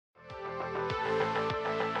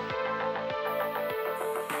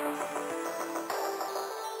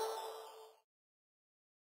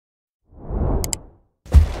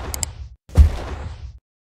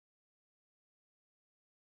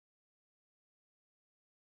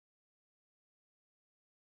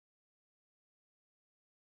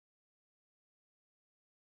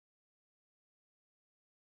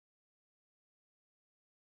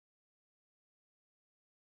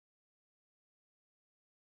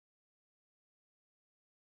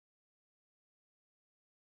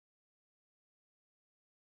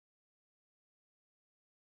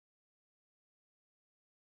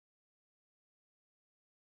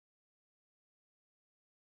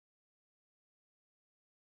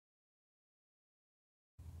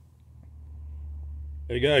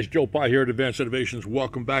Hey guys, Joe Pye here at Advanced Innovations.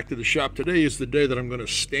 Welcome back to the shop. Today is the day that I'm going to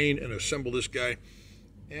stain and assemble this guy.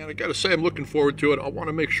 And I got to say, I'm looking forward to it. I want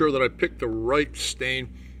to make sure that I pick the right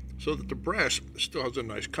stain so that the brass still has a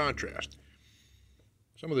nice contrast.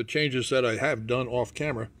 Some of the changes that I have done off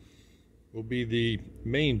camera will be the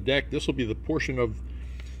main deck. This will be the portion of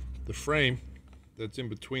the frame that's in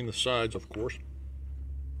between the sides, of course.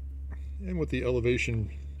 And with the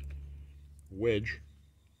elevation wedge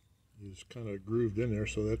is kind of grooved in there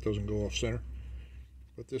so that doesn't go off center.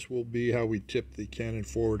 But this will be how we tip the cannon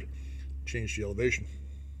forward, change the elevation.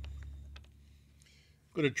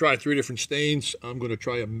 I'm going to try 3 different stains. I'm going to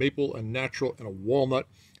try a maple, a natural, and a walnut.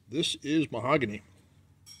 This is mahogany.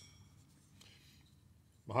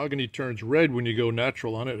 Mahogany turns red when you go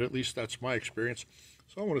natural on it. At least that's my experience.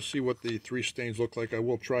 So I want to see what the 3 stains look like. I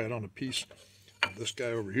will try it on a piece of this guy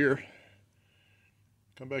over here.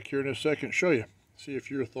 Come back here in a second, show you. See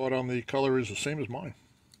if your thought on the color is the same as mine.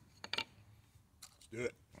 Let's do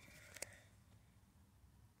it.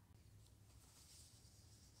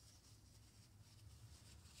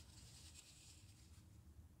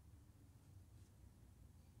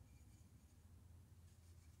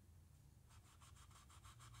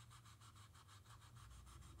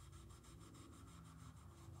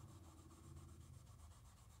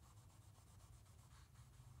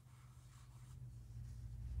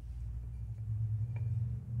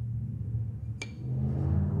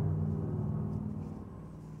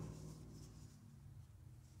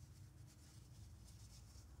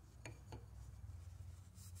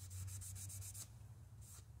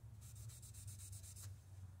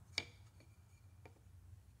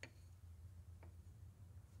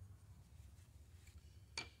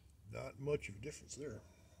 Not much of a difference there.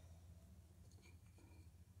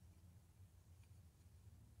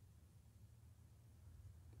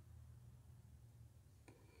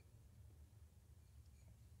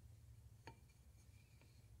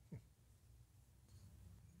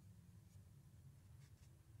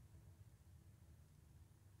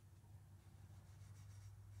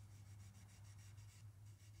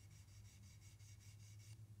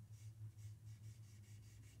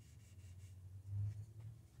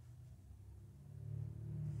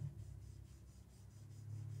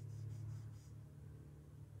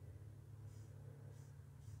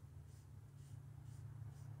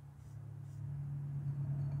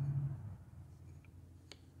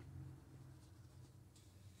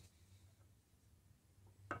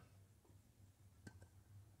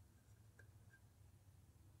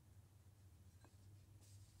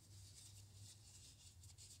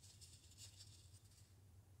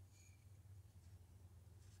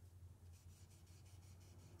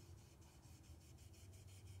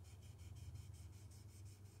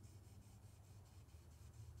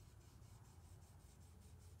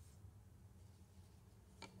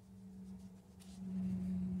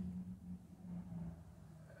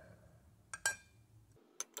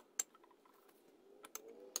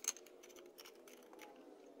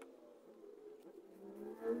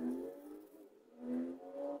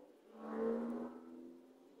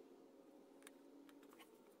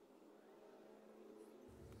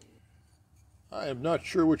 I am not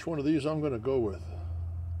sure which one of these I'm going to go with.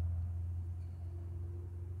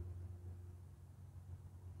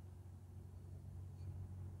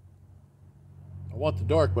 I want the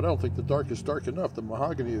dark, but I don't think the dark is dark enough. The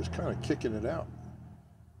mahogany is kind of kicking it out.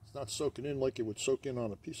 It's not soaking in like it would soak in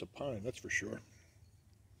on a piece of pine, that's for sure.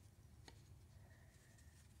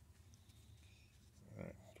 All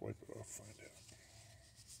right, let's wipe it off, find out.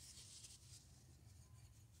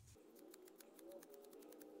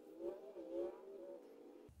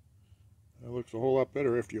 That looks a whole lot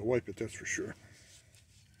better after you wipe it, that's for sure.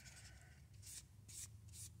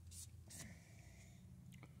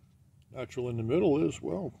 Natural in the middle is,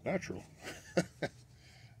 well, natural.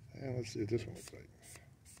 And let's see what this one looks like.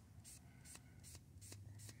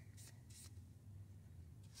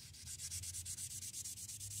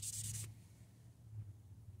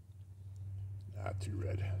 Not too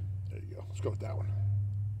red. There you go. Let's go with that one.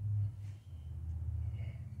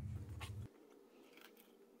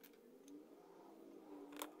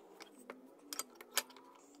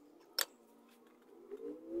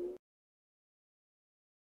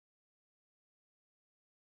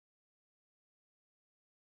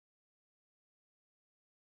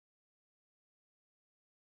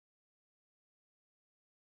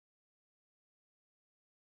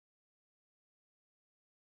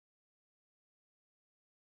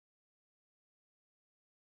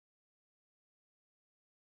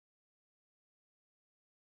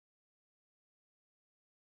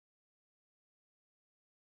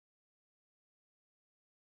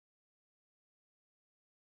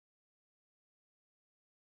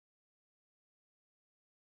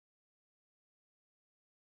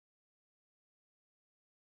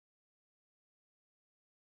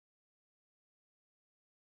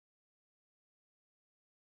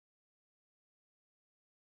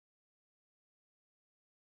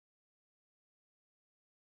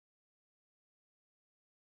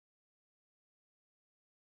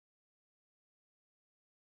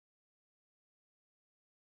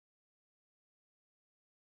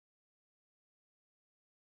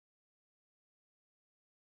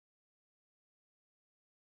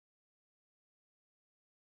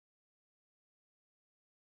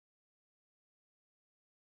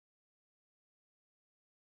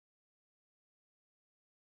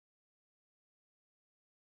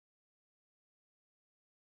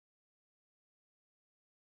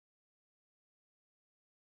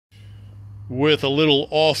 With a little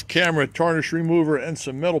off-camera tarnish remover and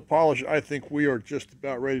some metal polish, I think we are just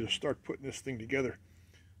about ready to start putting this thing together.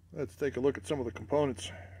 Let's take a look at some of the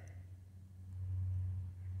components.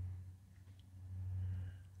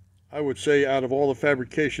 I would say out of all the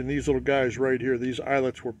fabrication, these little guys right here, these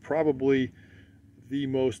eyelets were probably the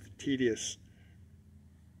most tedious.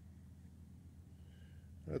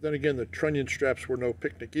 Then again, the trunnion straps were no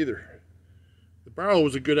picnic either. The barrel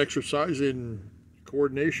was a good exercise in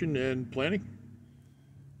coordination and planning.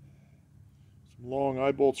 Some long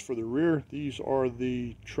eye bolts for the rear. These are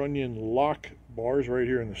the trunnion lock bars right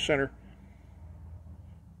here in the center.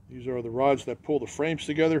 These are the rods that pull the frames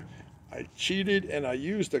together. I cheated and I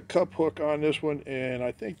used a cup hook on this one, and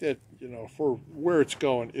I think that, you know, for where it's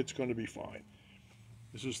going to be fine.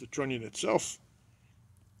 This is the trunnion itself.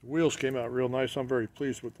 The wheels came out real nice. I'm very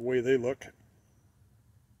pleased with the way they look.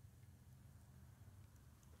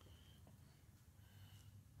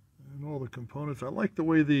 And all the components. I like the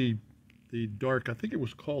way the dark, I think it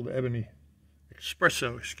was called ebony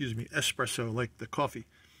espresso, like the coffee.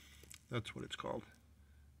 That's what it's called.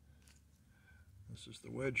 This is the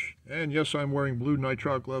wedge. And yes, I'm wearing blue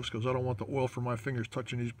nitrile gloves because I don't want the oil from my fingers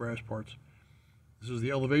touching these brass parts. This is the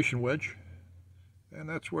elevation wedge. And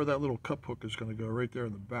that's where that little cup hook is going to go, right there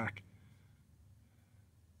in the back.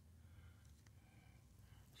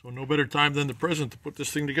 So no better time than the present to put this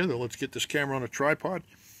thing together. Let's get this camera on a tripod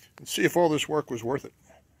and see if all this work was worth it.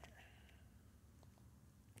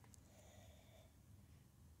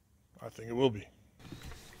 I think it will be.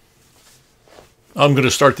 I'm going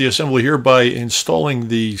to start the assembly here by installing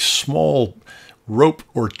the small rope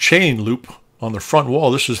or chain loop on the front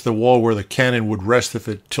wall. This is the wall where the cannon would rest if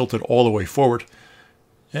it tilted all the way forward.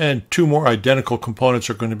 And two more identical components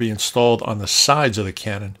are going to be installed on the sides of the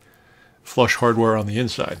cannon. Flush hardware on the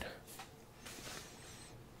inside.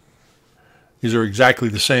 These are exactly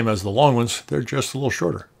the same as the long ones. They're just a little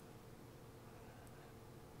shorter.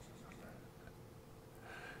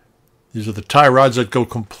 These are the tie rods that go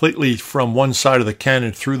completely from one side of the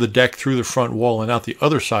cannon through the deck, through the front wall, and out the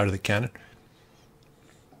other side of the cannon.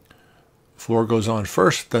 Floor goes on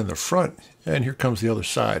first, then the front, and here comes the other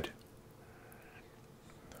side.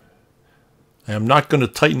 I am not going to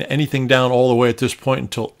tighten anything down all the way at this point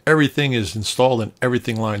until everything is installed and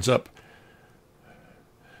everything lines up.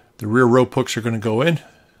 The rear rope hooks are going to go in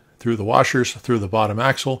through the washers, through the bottom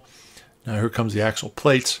axle. Now here comes the axle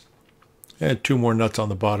plates, and two more nuts on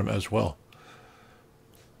the bottom as well.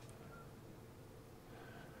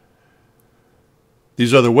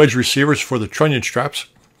 These are the wedge receivers for the trunnion straps.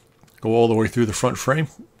 Go all the way through the front frame,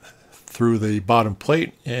 through the bottom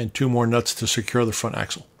plate, and two more nuts to secure the front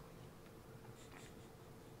axle.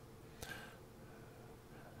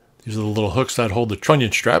 These are the little hooks that hold the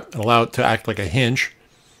trunnion strap and allow it to act like a hinge.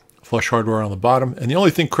 Flush hardware on the bottom. And the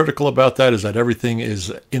only thing critical about that is that everything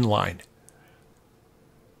is in line.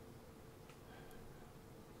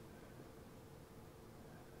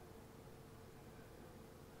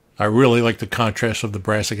 I really like the contrast of the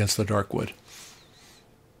brass against the dark wood.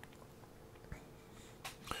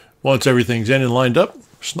 Once everything's in and lined up,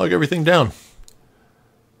 snug everything down.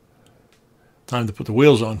 Time to put the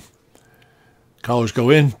wheels on. Collars go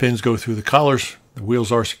in, pins go through the collars, the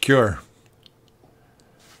wheels are secure.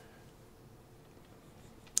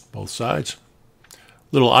 Both sides.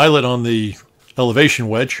 Little eyelet on the elevation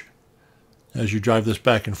wedge. As you drive this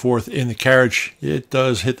back and forth in the carriage, it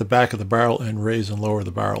does hit the back of the barrel and raise and lower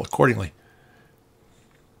the barrel accordingly.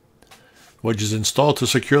 Wedge is installed to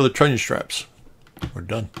secure the trunnion straps. We're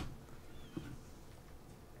done.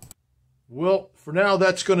 Well, for now,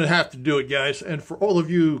 that's going to have to do it, guys. And for all of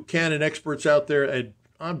you cannon experts out there, and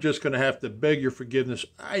I'm just going to have to beg your forgiveness.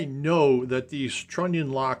 I know that these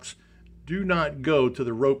trunnion locks do not go to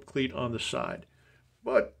the rope cleat on the side.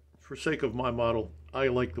 But for sake of my model, I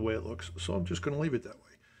like the way it looks. So I'm just going to leave it that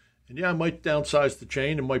way. And yeah, I might downsize the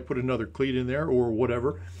chain and might put another cleat in there or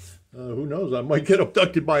whatever. Who knows? I might get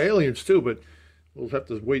abducted by aliens too, but we'll have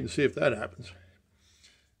to wait and see if that happens.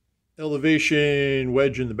 Elevation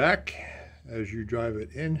wedge in the back. As you drive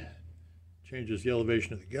it in, changes the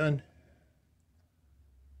elevation of the gun.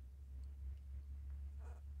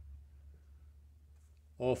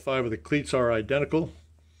 All 5 of the cleats are identical.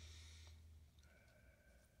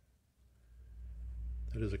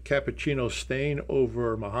 That is a cappuccino stain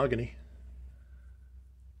over mahogany.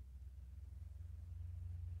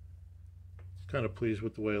 Kind of pleased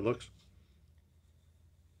with the way it looks.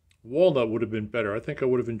 Walnut would have been better. I think I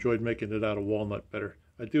would have enjoyed making it out of walnut better.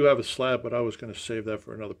 I do have a slab, but I was going to save that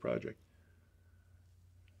for another project.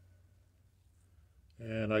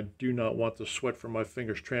 And I do not want the sweat from my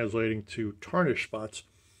fingers translating to tarnish spots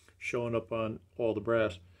showing up on all the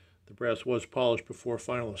brass. The brass was polished before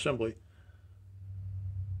final assembly.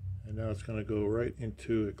 And now it's going to go right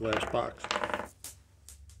into a glass box.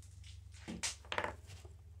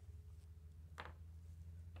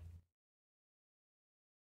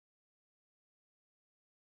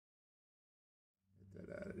 Get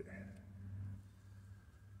that out of there.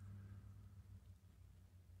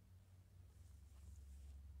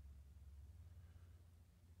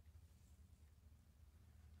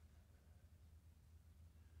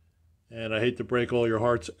 And I hate to break all your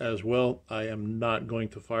hearts as well. I am not going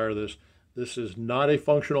to fire this. This is not a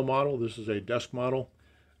functional model. This is a desk model.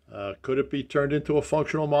 Could it be turned into a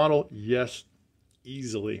functional model? Yes,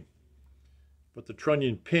 easily. But the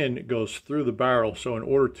trunnion pin goes through the barrel, so in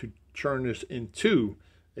order to turn this into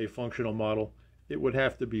a functional model, it would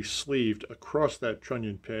have to be sleeved across that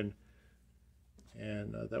trunnion pin,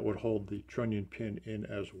 and that would hold the trunnion pin in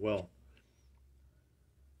as well.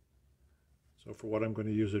 So for what I'm going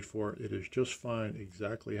to use it for, it is just fine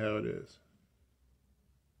exactly how it is.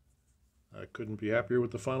 I couldn't be happier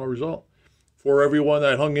with the final result. For everyone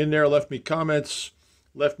that hung in there, left me comments,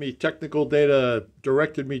 left me technical data,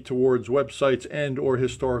 directed me towards websites and or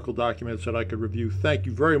historical documents that I could review. Thank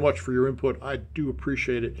you very much for your input. I do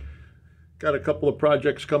appreciate it. Got a couple of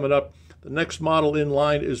projects coming up. The next model in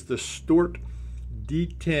line is the Stuart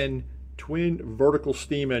D10 twin vertical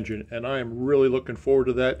steam engine, and I am really looking forward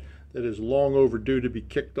to that. That is long overdue to be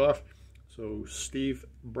kicked off. So Steve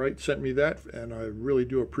Bright sent me that, and I really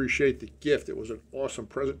do appreciate the gift. It was an awesome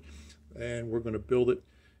present, and we're going to build it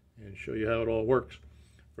and show you how it all works.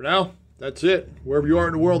 For now, that's it. Wherever you are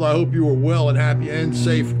in the world, I hope you are well and happy and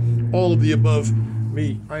safe. All of the above.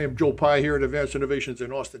 Me, I am Joel Pye here at Advanced Innovations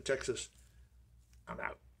in Austin, Texas. I'm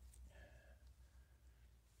out.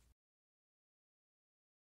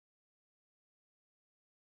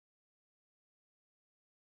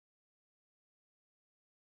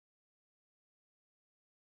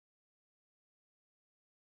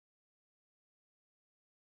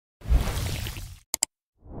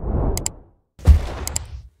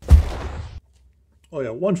 Oh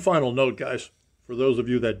yeah, one final note, guys. For those of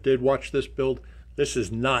you that did watch this build, this is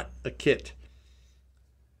not a kit.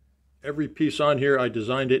 Every piece on here, I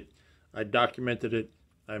designed it, I documented it,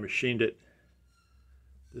 I machined it.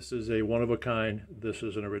 This is a one-of-a-kind. This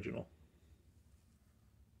is an original.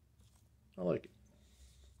 I like it.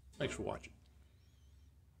 Thanks for watching.